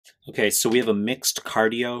Okay, so we have a mixed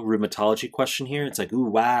cardio-rheumatology question here. It's like,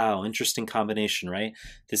 ooh, wow, interesting combination, right?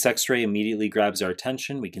 This x-ray immediately grabs our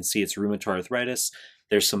attention. We can see it's rheumatoid arthritis.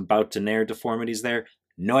 There's some Bout-Denaire deformities there.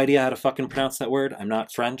 No idea how to fucking pronounce that word. I'm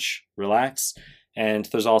not French. Relax. And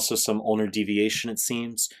there's also some ulnar deviation, it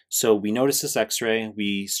seems. So we notice this x-ray.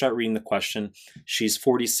 We start reading the question. She's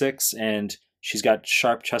 46 and she's got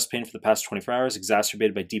sharp chest pain for the past 24 hours,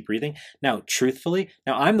 exacerbated by deep breathing. Now, truthfully,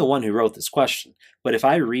 I'm the one who wrote this question. But if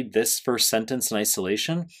I read this first sentence in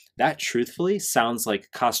isolation, that truthfully sounds like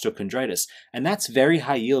costochondritis. And that's very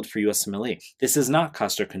high yield for USMLE. This is not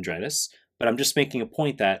costochondritis, but I'm just making a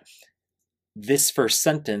point that this first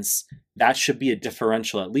sentence, that should be a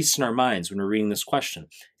differential, at least in our minds when we're reading this question.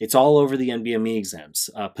 It's all over the NBME exams.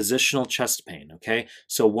 Positional chest pain, okay?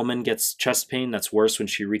 So a woman gets chest pain that's worse when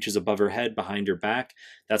she reaches above her head, behind her back.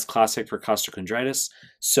 That's classic for costochondritis.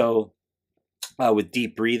 So with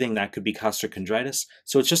deep breathing, that could be costochondritis.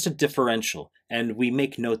 So it's just a differential. And we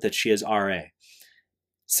make note that she has RA.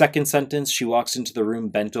 Second sentence, she walks into the room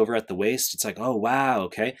bent over at the waist. It's like, oh, wow,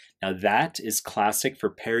 okay. Now that is classic for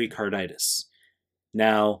pericarditis.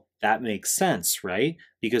 Now that makes sense, right?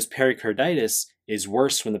 Because pericarditis is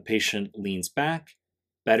worse when the patient leans back,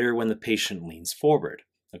 better when the patient leans forward,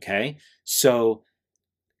 okay? So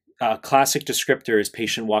a classic descriptor is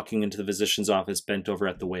patient walking into the physician's office bent over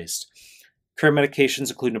at the waist. Current medications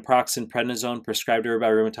include naproxen, prednisone, prescribed to her by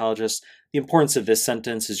a rheumatologist. The importance of this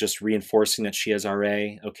sentence is just reinforcing that she has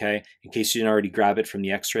RA, okay, in case you didn't already grab it from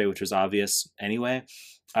the x-ray, which was obvious anyway.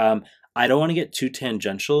 I don't want to get too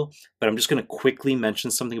tangential, but I'm just going to quickly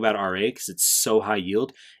mention something about RA because it's so high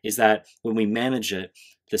yield, is that when we manage it,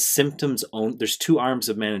 the symptoms there's two arms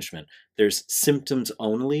of management. There's symptoms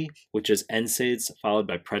only, which is NSAIDs followed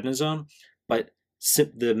by prednisone, but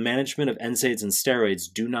the management of NSAIDs and steroids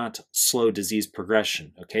do not slow disease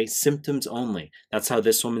progression, okay? Symptoms only. That's how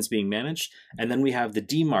this woman's being managed. And then we have the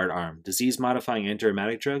DMARD arm, disease-modifying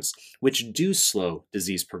antiemetic drugs, which do slow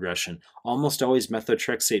disease progression. Almost always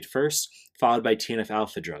methotrexate first, followed by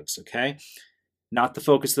TNF-alpha drugs, okay? Not the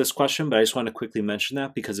focus of this question, but I just want to quickly mention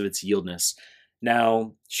that because of its yieldness.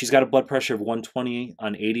 Now, she's got a blood pressure of 120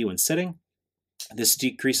 on 80 when sitting. This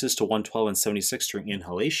decreases to 112 and 76 during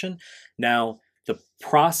inhalation. Now,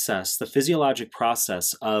 the physiologic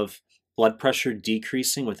process of blood pressure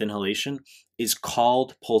decreasing with inhalation is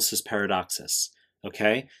called pulsus paradoxus,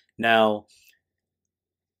 okay? Now,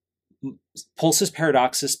 pulsus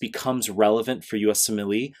paradoxus becomes relevant for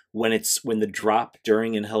USMLE when the drop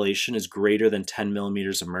during inhalation is greater than 10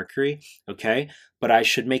 millimeters of mercury, okay? But I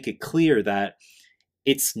should make it clear that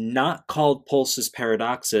it's not called pulsus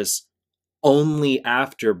paradoxus only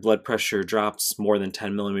after blood pressure drops more than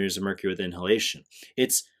 10 millimeters of mercury with inhalation.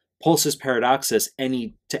 It's pulsus paradoxus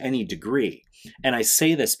to any degree. And I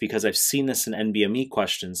say this because I've seen this in NBME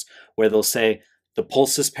questions where they'll say the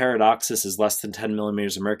pulsus paradoxus is less than 10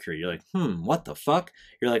 millimeters of mercury. You're like, what the fuck?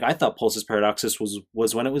 You're like, I thought pulsus paradoxus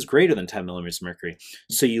was when it was greater than 10 millimeters of mercury.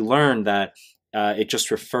 So you learn that it just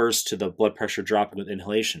refers to the blood pressure dropping with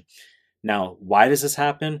inhalation. Now, why does this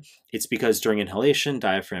happen? It's because during inhalation,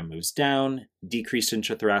 diaphragm moves down, decreased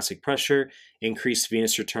intrathoracic pressure, increased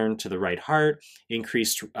venous return to the right heart,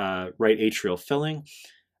 increased right atrial filling,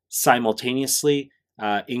 simultaneously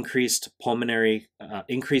increased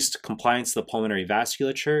compliance to the pulmonary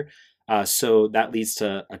vasculature. So that leads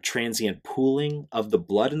to a transient pooling of the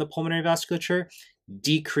blood in the pulmonary vasculature,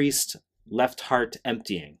 decreased left heart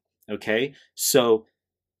emptying. Okay, so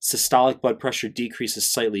systolic blood pressure decreases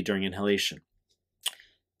slightly during inhalation.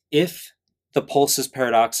 If the pulsus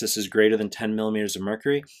paradoxus is greater than 10 millimeters of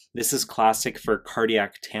mercury, this is classic for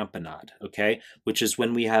cardiac tamponade, okay, which is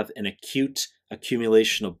when we have an acute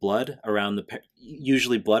accumulation of blood around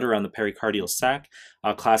usually blood around the pericardial sac,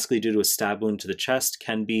 classically due to a stab wound to the chest,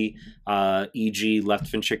 can be e.g.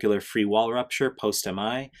 left ventricular free wall rupture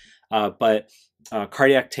post-MI, but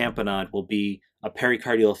cardiac tamponade will be a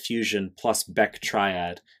pericardial effusion plus Beck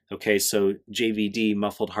triad. Okay, so JVD,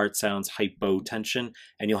 muffled heart sounds, hypotension,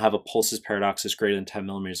 and you'll have a pulsus paradoxus greater than 10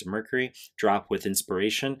 millimeters of mercury, drop with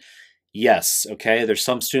inspiration. Yes, okay, there's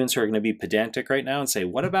some students who are going to be pedantic right now and say,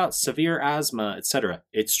 what about severe asthma, etc.?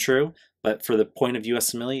 It's true, but for the point of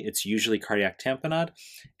USMLE, it's usually cardiac tamponade.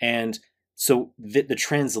 And so the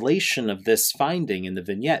translation of this finding in the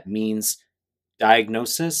vignette means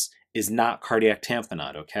diagnosis is not cardiac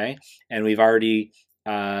tamponade, okay? And we've already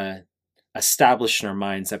established in our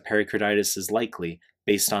minds that pericarditis is likely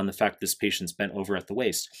based on the fact this patient's bent over at the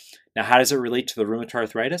waist. Now, how does it relate to the rheumatoid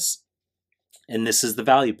arthritis? And this is the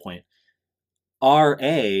value point.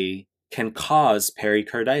 RA can cause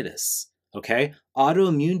pericarditis, okay?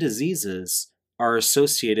 Autoimmune diseases are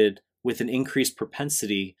associated with an increased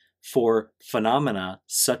propensity for phenomena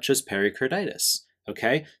such as pericarditis.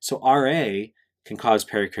 Okay, so RA can cause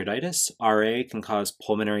pericarditis. RA can cause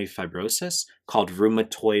pulmonary fibrosis called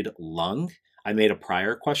rheumatoid lung. I made a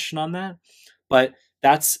prior question on that, but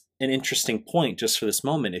that's an interesting point just for this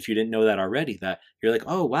moment. If you didn't know that already, that you're like,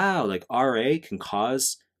 oh wow, like RA can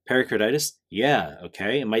cause pericarditis. Yeah,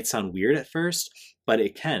 okay. It might sound weird at first, but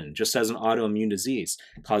it can, just as an autoimmune disease,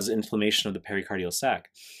 cause inflammation of the pericardial sac.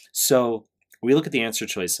 So we look at the answer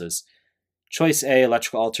choices. Choice A,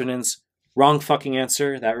 electrical alternans. Wrong fucking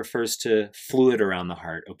answer. That refers to fluid around the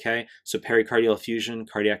heart, okay? So pericardial effusion,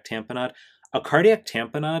 cardiac tamponade. A cardiac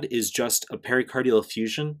tamponade is just a pericardial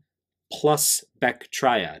effusion plus Beck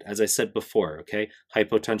triad, as I said before, okay?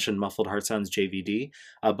 Hypotension, muffled heart sounds, JVD.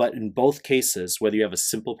 But in both cases, whether you have a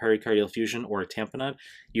simple pericardial effusion or a tamponade,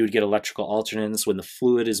 you would get electrical alternans when the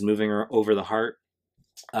fluid is moving over the heart.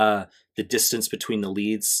 The distance between the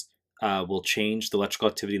leads will change. The electrical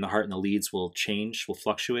activity in the heart and the leads will change, will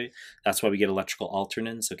fluctuate. That's why we get electrical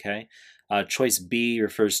alternans, okay? Choice B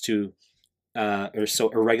refers to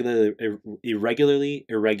irregularly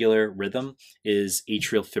irregular rhythm is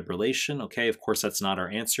atrial fibrillation. Okay, of course that's not our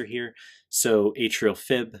answer here. So atrial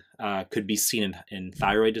fib could be seen in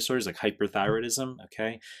thyroid disorders like hyperthyroidism.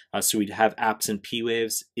 Okay, so we'd have absent P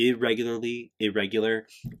waves, irregular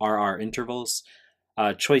RR intervals.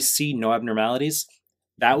 Choice C, no abnormalities.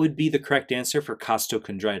 That would be the correct answer for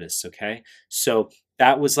costochondritis. Okay, so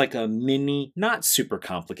that was like a mini, not super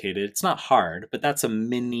complicated. It's not hard, but that's a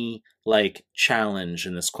mini like challenge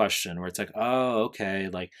in this question where it's like, oh, okay,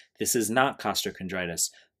 like this is not costochondritis,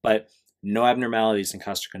 but no abnormalities in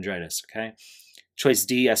costochondritis, okay? Choice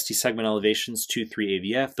D, ST segment elevations, 2, 3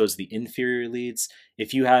 AVF. Those are the inferior leads.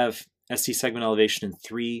 If you have ST segment elevation in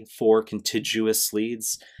 3, 4 contiguous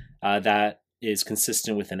leads, that is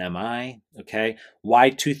consistent with an MI, okay? Why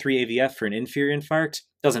 2, 3 AVF for an inferior infarct?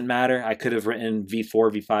 Doesn't matter. I could have written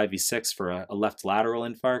V4, V5, V6 for a left lateral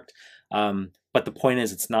infarct. But the point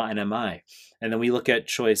is it's not an MI. And then we look at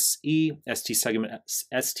choice E, ST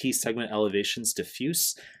segment elevations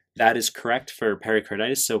diffuse. That is correct for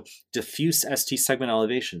pericarditis. So diffuse ST segment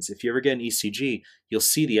elevations. If you ever get an ECG, you'll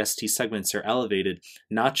see the ST segments are elevated,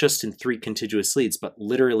 not just in 3 contiguous leads, but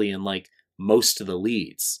literally in like most of the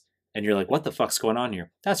leads. And you're like, what the fuck's going on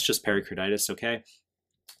here? That's just pericarditis, okay?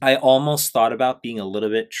 I almost thought about being a little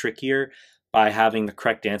bit trickier by having the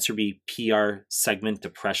correct answer be PR segment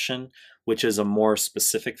depression, which is a more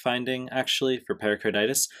specific finding actually for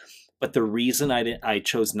pericarditis. But the reason I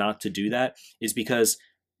chose not to do that is because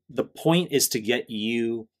the point is to get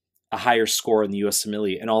you a higher score in the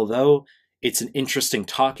Usmle. And although it's an interesting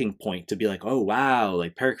talking point to be like, oh wow,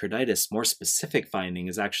 like pericarditis, more specific finding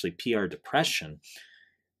is actually PR depression.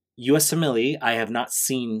 Usmle, I have not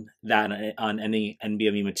seen that on any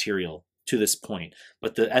NBME material to this point,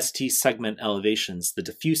 but the ST segment elevations, the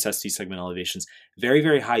diffuse ST segment elevations, very,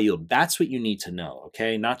 very high yield. That's what you need to know,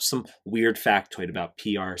 okay? Not some weird factoid about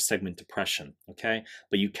PR segment depression, okay?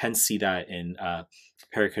 But you can see that in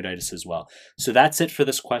pericarditis as well. So that's it for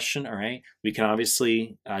this question, all right? We can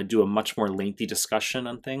obviously do a much more lengthy discussion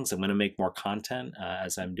on things. I'm going to make more content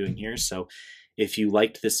as I'm doing here. So if you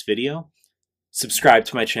liked this video, subscribe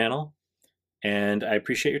to my channel, and I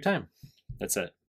appreciate your time. That's it.